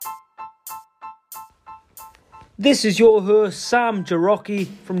This is your host, Sam Jarocki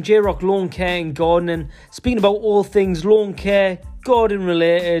from J-Rock Lawn Care and Gardening, speaking about all things lawn care, garden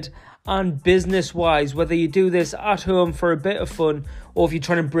related and business wise, whether you do this at home for a bit of fun or if you're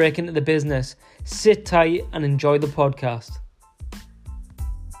trying to break into the business. Sit tight and enjoy the podcast.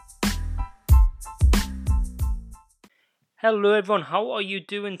 Hello everyone, how are you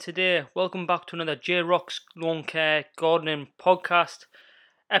doing today? Welcome back to another J-Rock's Lawn Care Gardening podcast,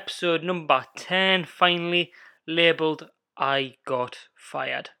 episode number 10, finally labelled I Got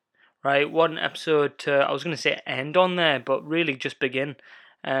Fired. Right, what an episode to, I was going to say end on there, but really just begin.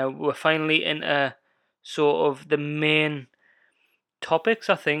 We're finally into sort of the main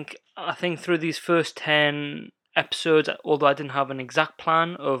topics, I think. I think through these first 10 episodes, although I didn't have an exact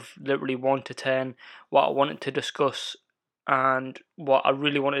plan of literally 1 to 10, what I wanted to discuss and what I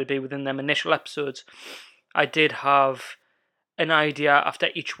really wanted to be within them initial episodes, I did have an idea after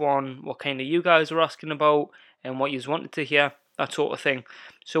each one what kind of you guys were asking about and what you wanted to hear, that sort of thing.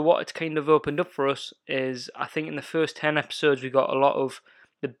 So what it's kind of opened up for us is, I think in the first 10 episodes we got a lot of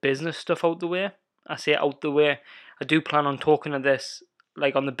the business stuff out the way. I say out the way, I do plan on talking of this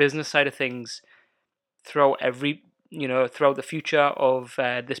like on the business side of things throughout throughout the future of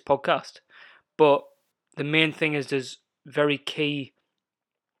this podcast. But the main thing is there's very key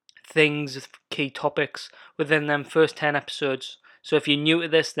things, key topics within them first 10 episodes. So if you're new to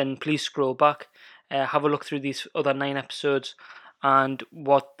this, then please scroll back, have a look through these other 9 episodes and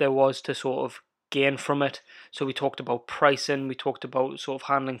what there was to sort of gain from it. So we talked about pricing, we talked about sort of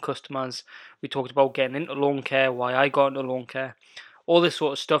handling customers, we talked about getting into lawn care, why I got into lawn care. All this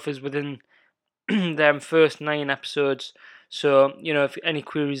sort of stuff is within them first 9 episodes. So, if any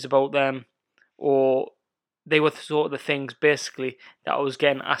queries about them, or they were sort of the things basically that I was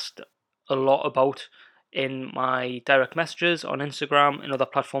getting asked a lot about in my direct messages on Instagram and other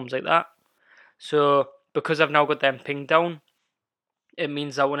platforms like that. So because I've now got them pinged down, it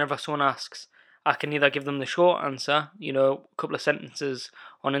means that whenever someone asks, I can either give them the short answer, a couple of sentences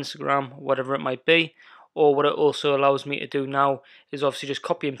on Instagram, whatever it might be, or what it also allows me to do now is obviously just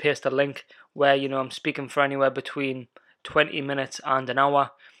copy and paste a link where, I'm speaking for anywhere between 20 minutes and an hour,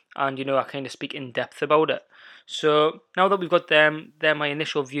 and, I kind of speak in depth about it. So now that we've got them, they're my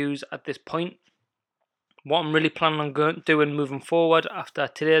initial views at this point. What I'm really planning on doing moving forward after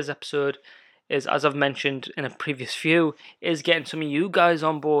today's episode is, as I've mentioned in a previous few, is getting some of you guys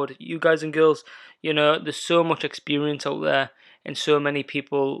on board, you guys and girls. There's so much experience out there and so many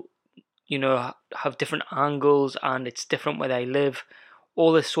people, have different angles and it's different where they live,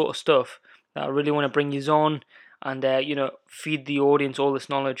 all this sort of stuff that I really want to bring you on and, feed the audience all this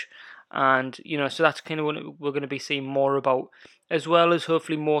knowledge. And, so that's kind of what we're going to be seeing more about, as well as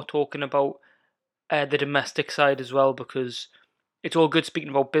hopefully more talking about the domestic side as well, because it's all good speaking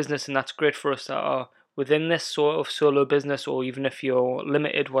about business and that's great for us that are within this sort of solo business, or even if you're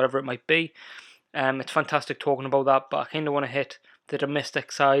limited, whatever it might be. It's fantastic talking about that, but I kind of want to hit the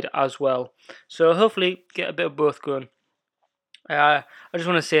domestic side as well. So hopefully get a bit of both going. I just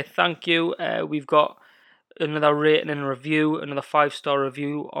want to say thank you. We've got another rating and review, another 5-star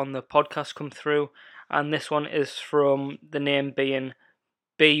review on the podcast come through, and this one is from the name being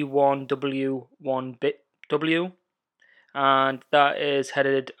B1W1W, and that is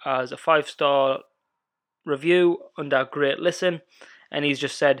headed as a 5-star review under Great Listen, and he's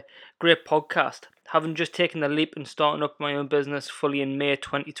just said, great podcast. Having just taken the leap and starting up my own business fully in May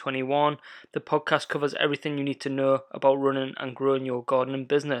 2021, the podcast covers everything you need to know about running and growing your gardening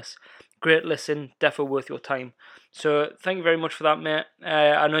business. Great listen, definitely worth your time. So thank you very much for that, mate.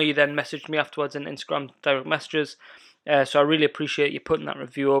 I know you then messaged me afterwards in Instagram direct messages, so I really appreciate you putting that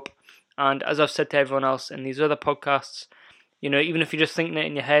review up. And as I've said to everyone else in these other podcasts, even if you're just thinking it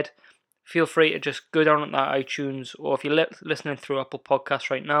in your head, feel free to just go down on that iTunes, or if you're listening through Apple Podcasts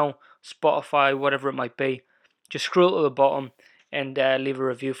right now, Spotify, whatever it might be, just scroll to the bottom and leave a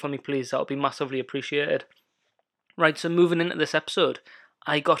review for me, please. That'll be massively appreciated. Right, so moving into this episode,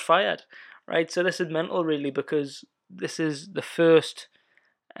 I got fired. Right, so this is mental really, because this is the first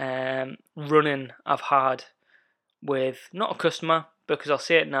run-in I've had with not a customer, because I'll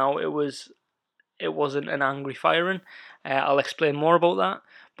say it now, it wasn't an angry firing. I'll explain more about that.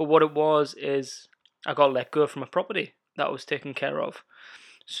 But what it was is I got let go from a property that I was taken care of.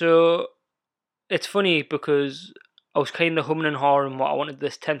 So it's funny because I was kind of humming and hawing what I wanted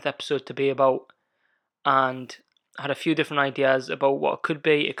this 10th episode to be about, and I had a few different ideas about what it could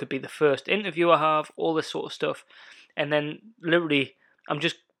be. It could be the first interview I have, all this sort of stuff. And then literally I'm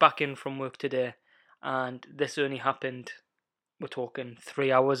just back in from work today, and this only happened, we're talking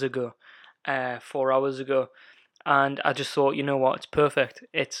 3 hours ago, 4 hours ago. And I just thought, you know what, it's perfect.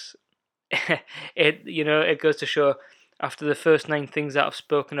 It's it goes to show, after the first 9 things that I've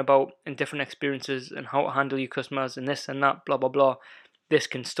spoken about in different experiences and how to handle your customers and this and that, blah blah blah, this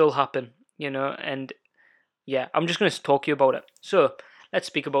can still happen, and yeah, I'm just going to talk to you about it. So let's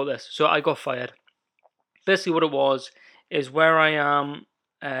speak about this. So I got fired. Basically what it was is where I am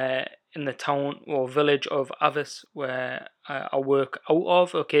in the town or village of Avis, where I work out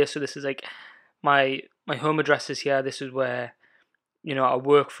of. Okay, so this is like my home address is here. This is where I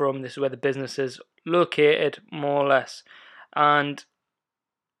work from. This is where the business is located, more or less. And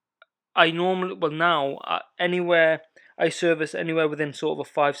I normally, well now, anywhere I service anywhere within sort of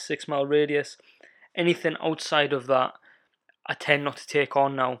a 5-6 mile radius. Anything outside of that, I tend not to take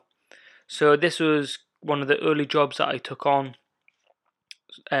on now. So this was one of the early jobs that I took on,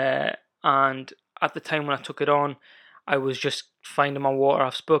 and at the time when I took it on, I was just finding my water.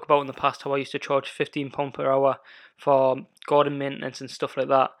 I've spoke about in the past how I used to charge £15 per hour for garden maintenance and stuff like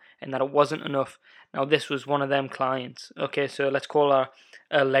that, and that it wasn't enough. Now this was one of them clients. Okay, so let's call her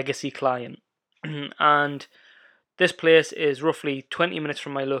a legacy client, and this place is roughly 20 minutes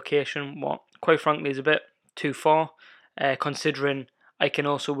from my location. What, quite frankly, is a bit too far, considering I can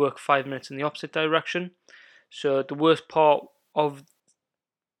also work 5 minutes in the opposite direction. So the worst part of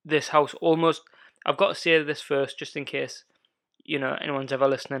this house, almost, I've got to say this first, just in case anyone's ever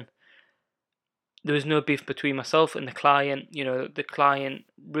listening. There was no beef between myself and the client. The client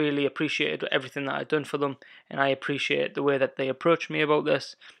really appreciated everything that I'd done for them, and I appreciate the way that they approached me about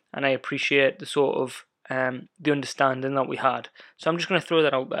this, and I appreciate the sort of the understanding that we had. So I'm just going to throw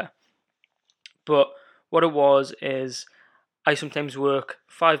that out there. But what it was is, I sometimes work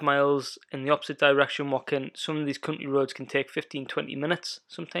 5 miles in the opposite direction. Some of these country roads can take 15-20 minutes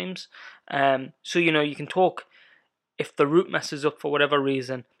sometimes. So you can talk, if the route messes up for whatever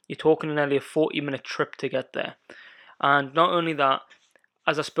reason, you're talking nearly a 40-minute trip to get there. And not only that,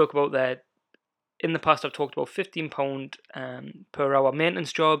 as I spoke about there, in the past I've talked about £15 per hour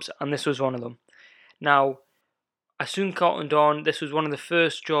maintenance jobs, and this was one of them. Now, I soon cottoned on, this was one of the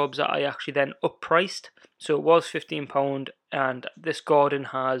first jobs that I actually then uppriced. So it was £15, and this garden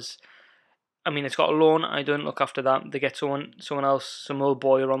has, it's got a lawn. I don't look after that. They get someone else, some old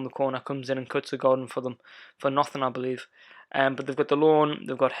boy around the corner comes in and cuts the garden for them for nothing, I believe. But they've got the lawn,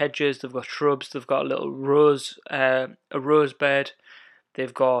 they've got hedges, they've got shrubs, they've got a little a rose bed.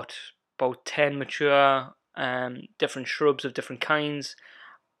 They've got about 10 mature different shrubs of different kinds,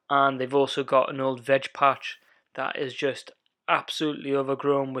 and they've also got an old veg patch that is just absolutely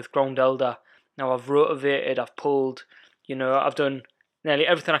overgrown with ground elder. Now I've rotavated, I've pulled, I've done nearly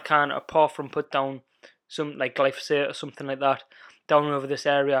everything I can apart from put down some like glyphosate or something like that down over this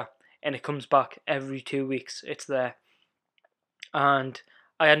area, and it comes back every 2 weeks. It's there. And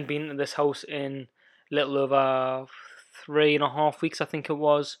I hadn't been to this house in a little over 3.5 weeks, I think it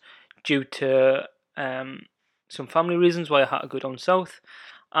was, due to some family reasons why I had to go down south.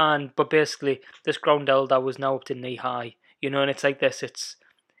 But basically, this ground elder was now up to knee high, and it's like this. It's,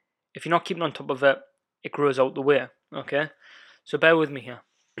 if you're not keeping on top of it, it grows out the way. Okay, so bear with me here.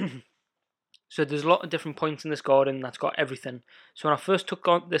 So there's a lot of different points in this garden that's got everything. So when I first took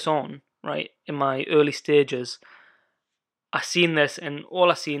this on, right, in my early stages, I seen this, and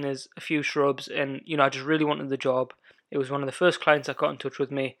all I seen is a few shrubs, and I just really wanted the job. It was one of the first clients that got in touch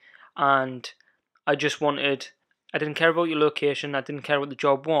with me, and I didn't care about your location, I didn't care what the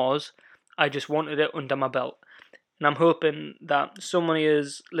job was, I just wanted it under my belt. And I'm hoping that somebody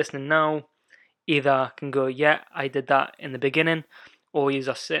is listening now either can go, yeah, I did that in the beginning, or you're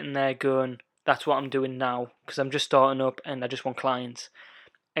just sitting there going, that's what I'm doing now, because I'm just starting up and I just want clients.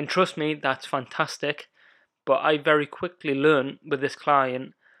 And trust me, that's fantastic. But I very quickly learned with this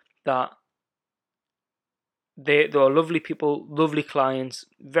client that they are lovely people, lovely clients,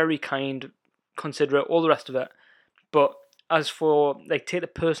 very kind, considerate, all the rest of it. But as for, like, take the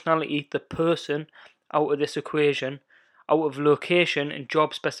personality, the person out of this equation, out of location and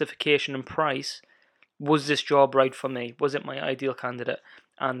job specification and price, was this job right for me? Was it my ideal candidate?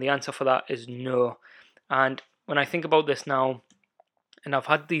 And the answer for that is no. And when I think about this now, and I've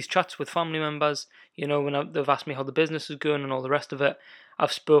had these chats with family members, when they've asked me how the business is going and all the rest of it,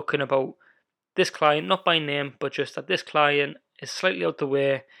 I've spoken about this client, not by name, but just that this client is slightly out the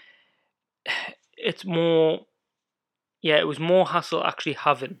way. It's more, it was more hassle actually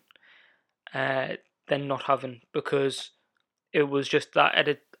having than not having, because it was just that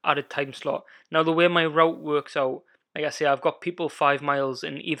added time slot. Now, the way my route works out, like I say, I've got people 5 miles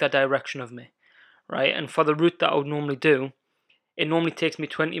in either direction of me, right? And for the route that I would normally do, it normally takes me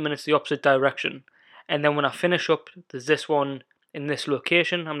 20 minutes the opposite direction. And then when I finish up, there's this one in this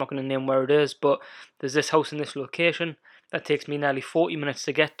location. I'm not going to name where it is, but there's this house in this location that takes me nearly 40 minutes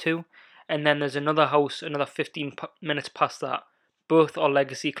to get to. and then there's another house another 15 minutes past that. Both are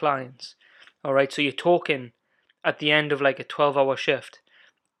legacy clients. All right, so you're talking at the end of like a 12-hour shift.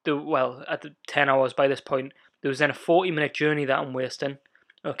 At the 10 hours by this point, there was then a 40-minute journey that I'm wasting,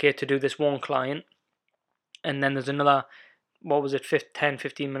 okay, to do this one client. And then there's another, 10,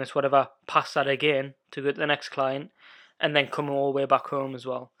 15 minutes, whatever, past that again to go to the next client, and then coming all the way back home as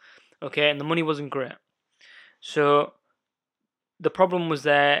well. Okay, and the money wasn't great. So the problem was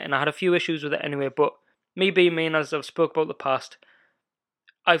there, and I had a few issues with it anyway, but me being me, and as I've spoke about the past,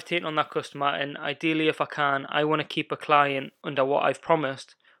 I've taken on that customer, and ideally, if I can, I want to keep a client under what I've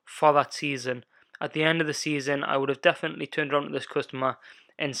promised for that season. At the end of the season, I would have definitely turned around to this customer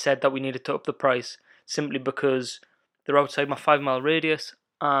and said that we needed to up the price, simply because they're outside my 5 mile radius,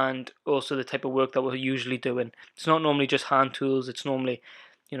 and also the type of work that we're usually doing. It's not normally just hand tools, it's normally,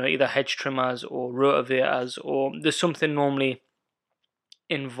 either hedge trimmers or rotavators, or there's something normally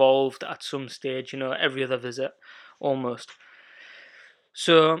involved at some stage, every other visit almost.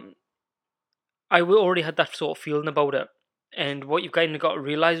 So I already had that sort of feeling about it. And what you've kind of got to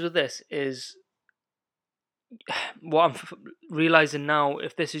realise with this is, what I'm realising now,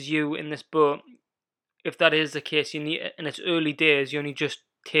 if this is you in this boat, if that is the case, you need, in its early days, you're only just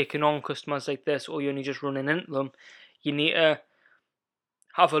taking on customers like this, or you're only just running into them, you need to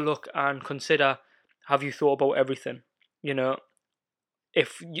have a look and consider, have you thought about everything?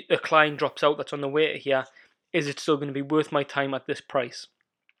 If a client drops out that's on the way to here, is it still going to be worth my time at this price?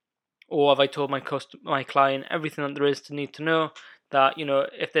 Or have I told my client everything that there is to need to know, that,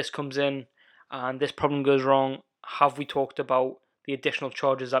 if this comes in and this problem goes wrong, have we talked about the additional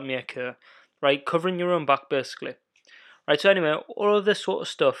charges that may occur? Right, covering your own back basically. Right, so anyway, all of this sort of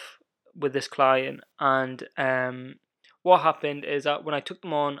stuff with this client, and what happened is that when I took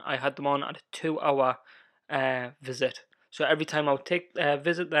them on, I had them on at a 2-hour visit. So every time I would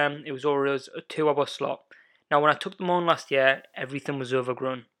visit them, it was always a 2-hour slot. Now, when I took them on last year, everything was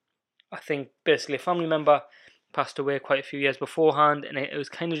overgrown. I think basically a family member passed away quite a few years beforehand, and it was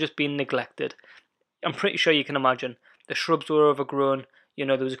kind of just being neglected. I'm pretty sure you can imagine. The shrubs were overgrown.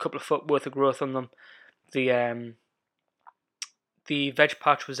 There was a couple of foot worth of growth on them. The veg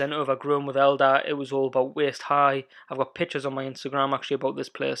patch was then overgrown with elder. It was all about waist high. I've got pictures on my Instagram actually about this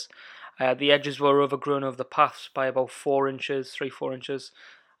place. The edges were overgrown over the paths by about 4 inches, 3-4 inches,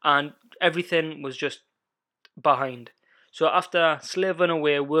 and everything was just behind. So after slaving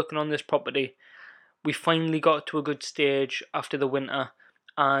away working on this property, we finally got to a good stage after the winter,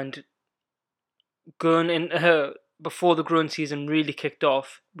 and going in before the growing season really kicked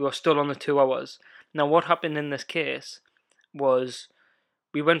off, we were still on the 2 hours. Now, what happened in this case was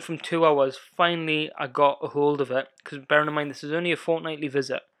we went from 2 hours. Finally, I got a hold of it, because bearing in mind this is only a fortnightly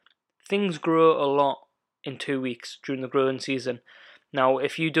visit. Things grow a lot in 2 weeks during the growing season. Now,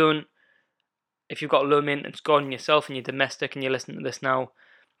 if you've got low maintenance garden yourself and you're domestic and you're listening to this now,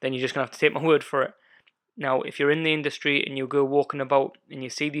 then you're just going to have to take my word for it. Now, if you're in the industry and you go walking about and you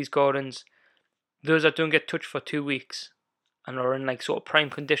see these gardens, those that don't get touched for 2 weeks and are in like sort of prime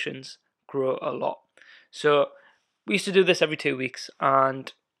conditions grow a lot. So we used to do this every 2 weeks,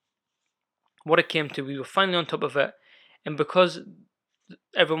 and what it came to, we were finally on top of it. And because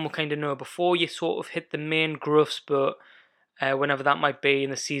everyone will kind of know, before you sort of hit the main growth spurt, whenever that might be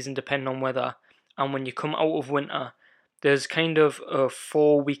in the season, depending on weather, and when you come out of winter, there's kind of a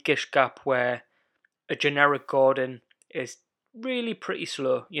 4-weekish gap where a generic garden is really pretty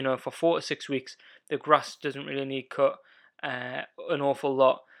slow. For 4 to 6 weeks, the grass doesn't really need cut an awful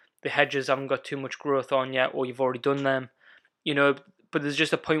lot. The hedges haven't got too much growth on yet, or you've already done them. But there's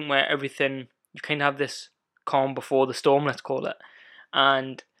just a point where everything, you kind of have this calm before the storm, let's call it.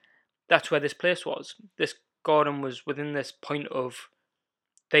 And that's where this place was. This garden was within this point of,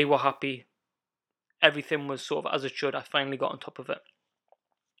 they were happy. Everything was sort of as it should. I finally got on top of it.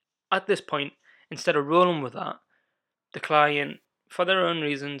 At this point, instead of rolling with that, the client, for their own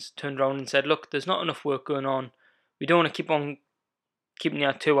reasons, turned around and said, look, there's not enough work going on. We don't want to keep on keeping you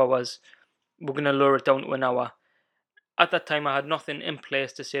at 2 hours. We're going to lower it down to an hour. At that time, I had nothing in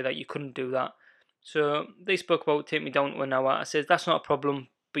place to say that you couldn't do that. So they spoke about take me down to an hour. I said, that's not a problem,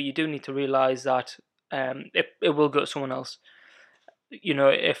 but you do need to realise that it will go to someone else.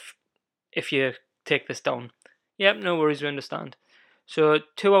 If you take this down. Yep, no worries, we understand. So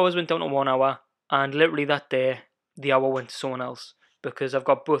 2 hours went down to 1 hour, and literally that day, the hour went to someone else, because I've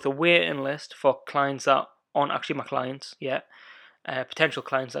got both a waiting list for clients that aren't actually my clients yet, potential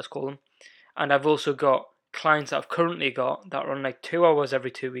clients, let's call them, and I've also got clients that I've currently got that are on like 2 hours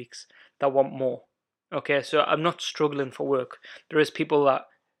every 2 weeks that want more. Okay, so I'm not struggling for work. There is people that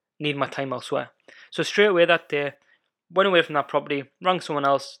need my time elsewhere. So straight away that day, went away from that property, rang someone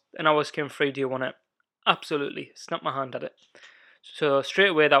else, an hours came free, do you want it? Absolutely, snapped my hand at it. So straight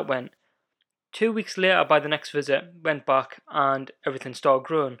away that went. 2 weeks later, by the next visit, went back and everything started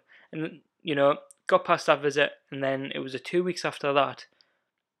growing. And, got past that visit, and then it was 2 weeks after that,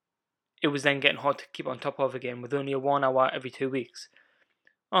 it was then getting hard to keep on top of again with only a 1 hour every 2 weeks.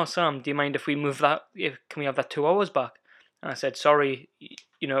 Oh, Sam, do you mind if we move that? Can we have that 2 hours back? And I said, sorry,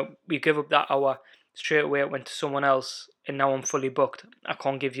 we give up that hour. Straight away it went to someone else, and now I'm fully booked. I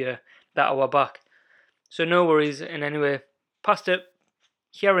can't give you that hour back. So no worries. And anyway, passed it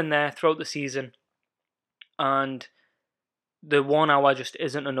here and there throughout the season, and the 1 hour just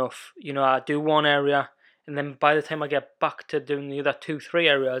isn't enough. I do one area, and then by the time I get back to doing the other 2-3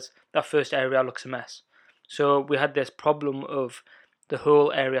 areas, that first area looks a mess. So we had this problem of the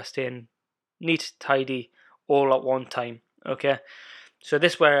whole area staying neat, tidy, all at one time. Okay, so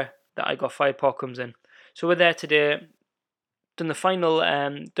this where that I got fired part comes in. So we're there today, done the final,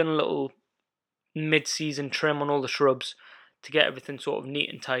 done a little mid-season trim on all the shrubs to get everything sort of neat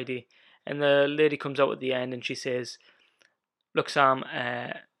and tidy. And the lady comes out at the end and she says, "Look, Sam,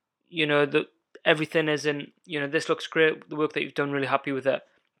 everything isn't, this looks great, the work that you've done, really happy with it,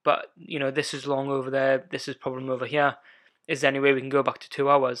 but, this is long over there, this is problem over here. Is there any way we can go back to 2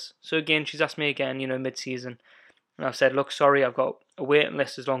 hours?" So again, she's asked me again, mid-season. And I've said, "Look, sorry, I've got a waiting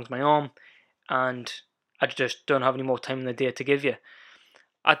list as long as my arm, and I just don't have any more time in the day to give you."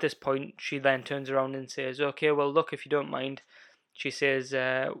 At this point, she then turns around and says, "Okay, well, look, if you don't mind," she says,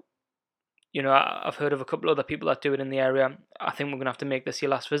 "I've heard of a couple other people that do it in the area. I think we're going to have to make this your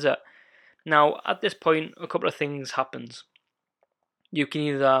last visit." Now, at this point, a couple of things happens. You can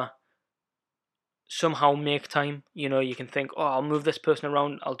either somehow make time. You can think, "Oh, I'll move this person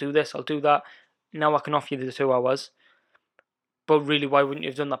around, I'll do this, I'll do that. Now I can offer you the 2 hours." But really, why wouldn't you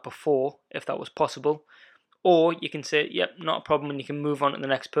have done that before if that was possible? Or you can say, "Yep, not a problem," and you can move on to the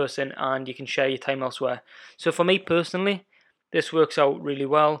next person and you can share your time elsewhere. So for me personally, this works out really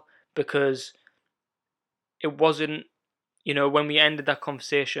well because it wasn't, when we ended that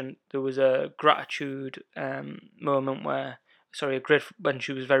conversation, there was a gratitude moment when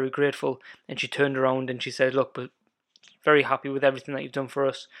she was very grateful, and she turned around and she said, "Look, but very happy with everything that you've done for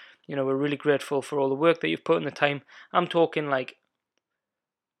us. We're really grateful for all the work that you've put in the time." I'm talking like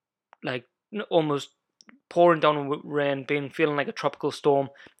almost pouring down with rain, feeling like a tropical storm,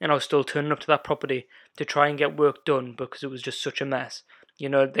 and I was still turning up to that property to try and get work done because it was just such a mess. They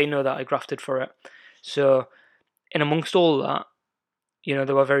know that I grafted for it. So, in amongst all that,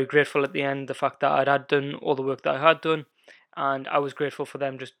 they were very grateful at the end, the fact that I'd done all the work that I had done, and I was grateful for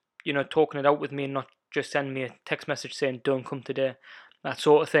them just, talking it out with me and not just sending me a text message saying, "Don't come today," that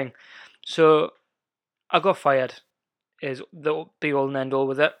sort of thing. So, I got fired, is the be all and end all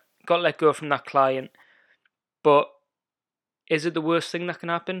with it. Got let go from that client. But is it the worst thing that can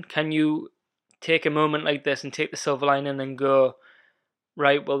happen? Can you take a moment like this and take the silver lining and go,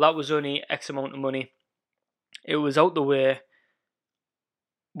 right, well, that was only X amount of money. It was out the way.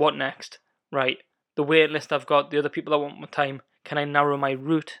 What next? Right, the wait list I've got, the other people that want my time, can I narrow my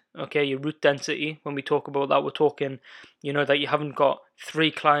route? Okay, your route density, when we talk about that, we're talking, that you haven't got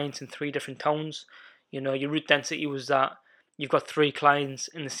 3 clients in 3 different towns. Your route density was that you've got 3 clients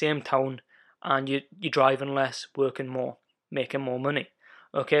in the same town and you're driving less, working more, making more money.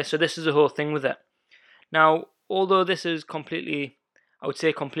 Okay, so this is the whole thing with it. Now, although this is completely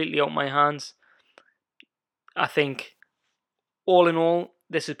out my hands, I think all in all,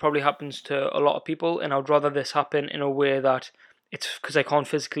 this probably happens to a lot of people, and I'd rather this happen in a way that it's because I can't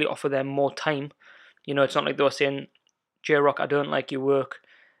physically offer them more time. It's not like they were saying, "J-Rock, I don't like your work.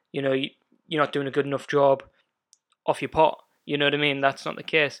 You're not doing a good enough job. Off your pot." You know what I mean? That's not the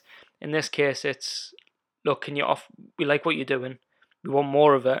case. In this case, it's, "Look, we like what you're doing. We want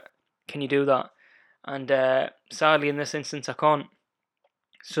more of it. Can you do that?" And sadly, in this instance, I can't.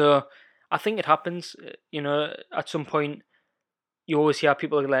 So I think it happens. At some point, you always hear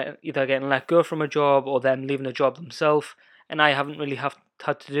people either getting let go from a job or them leaving a job themselves. And I haven't really had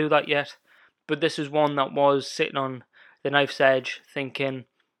to do that yet. But this is one that was sitting on the knife's edge, thinking,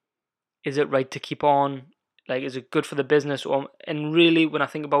 is it right to keep on? Like, is it good for the business? And really, when I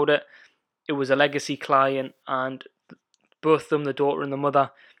think about it, it was a legacy client, and both of them, the daughter and the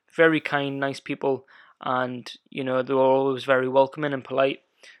mother, very kind, nice people, and they were always very welcoming and polite.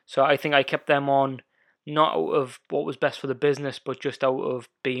 So I think I kept them on, not out of what was best for the business, but just out of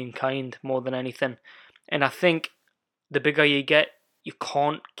being kind more than anything. And I think the bigger you get, you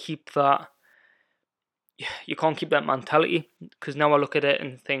can't keep that mentality, because now I look at it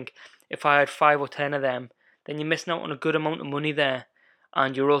and think, if I had 5 or 10 of them, then you're missing out on a good amount of money there,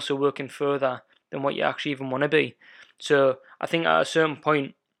 and you're also working further than what you actually even want to be. So I think at a certain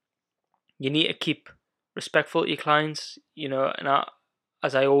point, you need to keep respectful to your clients, and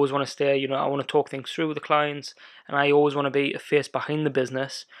as I always want to stay, I want to talk things through with the clients, and I always want to be a face behind the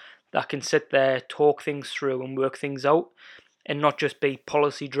business that can sit there, talk things through and work things out, and not just be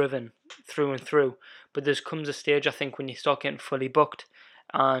policy driven through and through. But there comes a stage, I think, when you start getting fully booked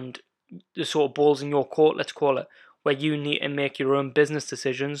and the sort of balls in your court, let's call it, where you need to make your own business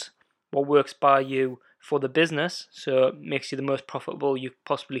decisions, what works by you for the business, so it makes you the most profitable you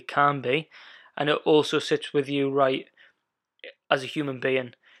possibly can be, and it also sits with you right as a human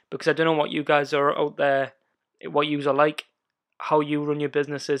being. Because I don't know what you guys are out there, what you are like, how you run your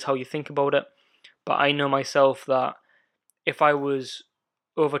businesses, how you think about it, but I know myself that if I was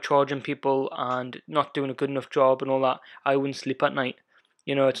overcharging people and not doing a good enough job and all that, I wouldn't sleep at night.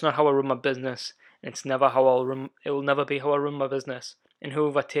 It's not how I run my business. It's never how I'll run. It will never be how I run my business. And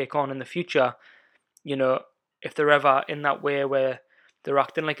whoever I take on in the future, if they're ever in that way where they're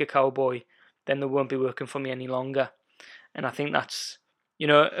acting like a cowboy, then they won't be working for me any longer. And I think that's,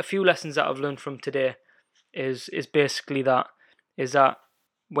 a few lessons that I've learned from today is basically that, is that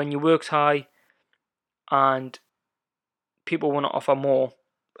when your work's high and people want to offer more,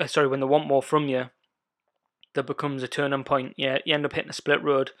 when they want more from you, there becomes a turning point. Yeah, you end up hitting a split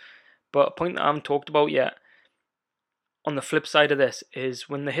road. But a point that I haven't talked about yet, on the flip side of this, is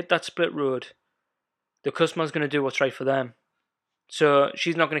when they hit that split road, the customer's going to do what's right for them. So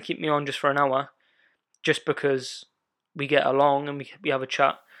she's not going to keep me on just for an hour, just because we get along and we have a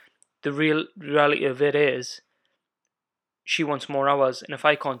chat. The reality of it is, she wants more hours, and if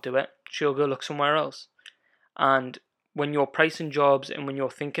I can't do it, she'll go look somewhere else. And when you're pricing jobs and when you're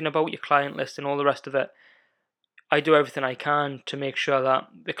thinking about your client list and all the rest of it, I do everything I can to make sure that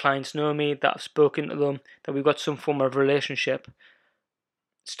the clients know me, that I've spoken to them, that we've got some form of relationship.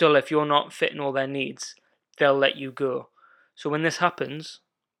 Still, if you're not fitting all their needs, they'll let you go. So when this happens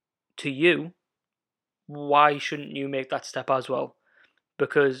to you, why shouldn't you make that step as well?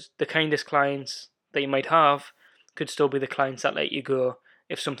 Because the kindest clients that you might have could still be the clients that let you go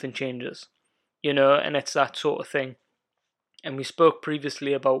if something changes. And it's that sort of thing. And we spoke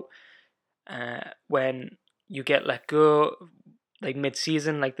previously about when you get let go, like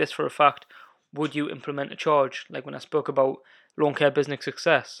mid-season, like this for a fact, would you implement a charge? Like when I spoke about Lawn Care Business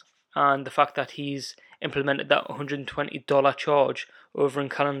Success and the fact that he's implemented that $120 charge over in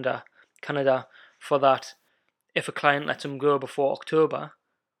Canada for that. If a client lets him go before October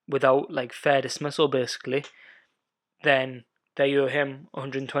without like fair dismissal basically, then they owe him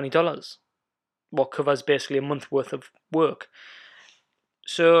 $120, what covers basically a month worth of work.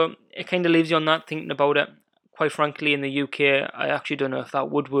 So it kind of leaves you on that, thinking about it. Quite frankly, in the UK, I actually don't know if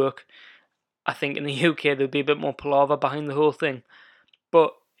that would work. I think in the UK there'd be a bit more palaver behind the whole thing.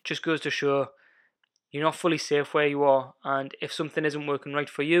 But it just goes to show you're not fully safe where you are, and if something isn't working right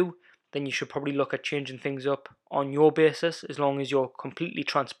for you, then you should probably look at changing things up on your basis, as long as you're completely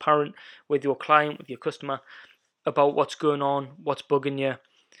transparent with your client, with your customer, about what's going on, what's bugging you,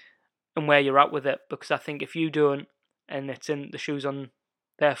 and where you're at with it. Because I think if you don't, and it's in the shoes on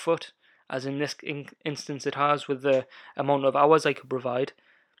their foot, as in this instance it has with the amount of hours I could provide,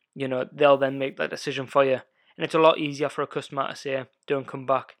 they'll then make that decision for you. And it's a lot easier for a customer to say, don't come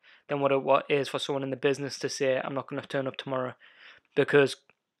back, than what it is for someone in the business to say, I'm not going to turn up tomorrow. Because,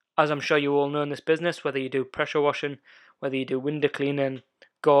 as I'm sure you all know in this business, whether you do pressure washing, whether you do window cleaning,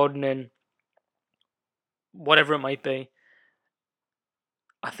 gardening, whatever it might be,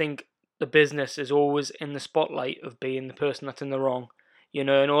 I think the business is always in the spotlight of being the person that's in the wrong. And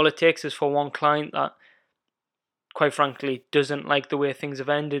all it takes is for one client that, quite frankly, doesn't like the way things have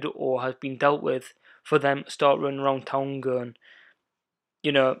ended or has been dealt with, for them to start running around town going,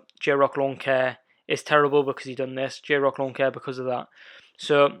 J-Rock Lawn Care is terrible because he done this, J-Rock Lawn Care because of that.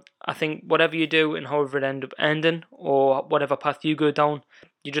 So I think whatever you do and however it end up ending, or whatever path you go down,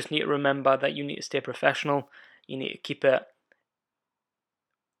 you just need to remember that you need to stay professional. You need to keep it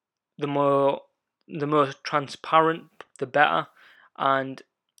the more transparent, the better. And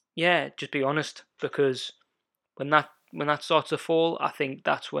yeah, just be honest, because when that starts to fall, I think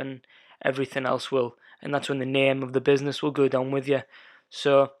that's when everything else will, and that's when the name of the business will go down with you.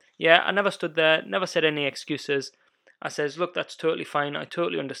 So yeah, I never stood there, never said any excuses. I says, look, that's totally fine. I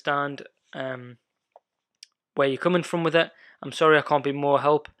totally understand where you're coming from with it. I'm sorry I can't be more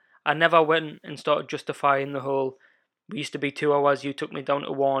help. I never went and started justifying the whole, we used to be 2 hours, you took me down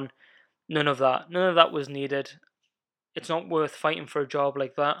to 1. None of that. None of that was needed. It's not worth fighting for a job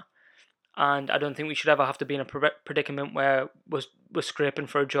like that. And I don't think we should ever have to be in a predicament where we're scraping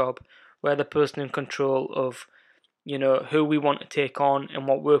for a job. We're the person in control of, who we want to take on and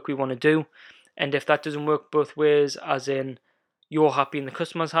what work we want to do. And if that doesn't work both ways, as in you're happy and the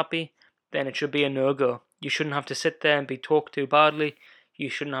customer's happy, then it should be a no-go. You shouldn't have to sit there and be talked to badly. You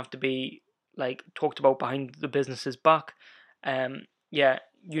shouldn't have to be like talked about behind the business's back. Yeah,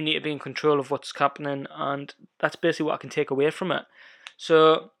 you need to be in control of what's happening, and that's basically what I can take away from it.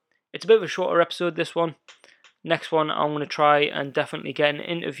 So it's a bit of a shorter episode, this one. Next one, I'm going to try and definitely get an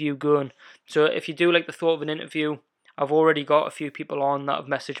interview going. So if you do like the thought of an interview, I've already got a few people on that have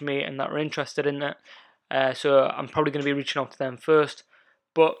messaged me and that are interested in it. So I'm probably going to be reaching out to them first,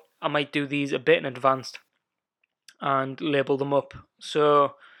 but I might do these a bit in advance and label them up.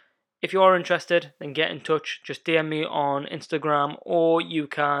 So if you are interested, then get in touch. Just DM me on Instagram, or you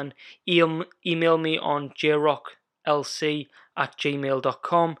can email me on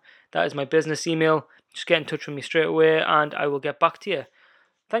jrocklc@gmail.com. That is my business email. Just get in touch with me straight away and I will get back to you.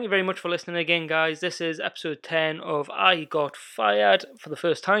 Thank you very much for listening again, guys. This is episode 10 of I Got Fired for the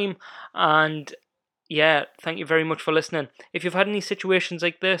first time. And yeah, thank you very much for listening. If you've had any situations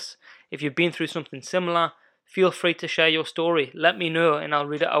like this, if you've been through something similar, feel free to share your story. Let me know and I'll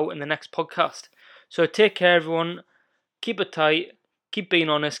read it out in the next podcast. So take care, everyone. Keep it tight. Keep being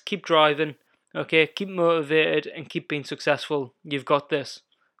honest. Keep driving. Okay, keep motivated and keep being successful. You've got this.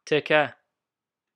 Take care.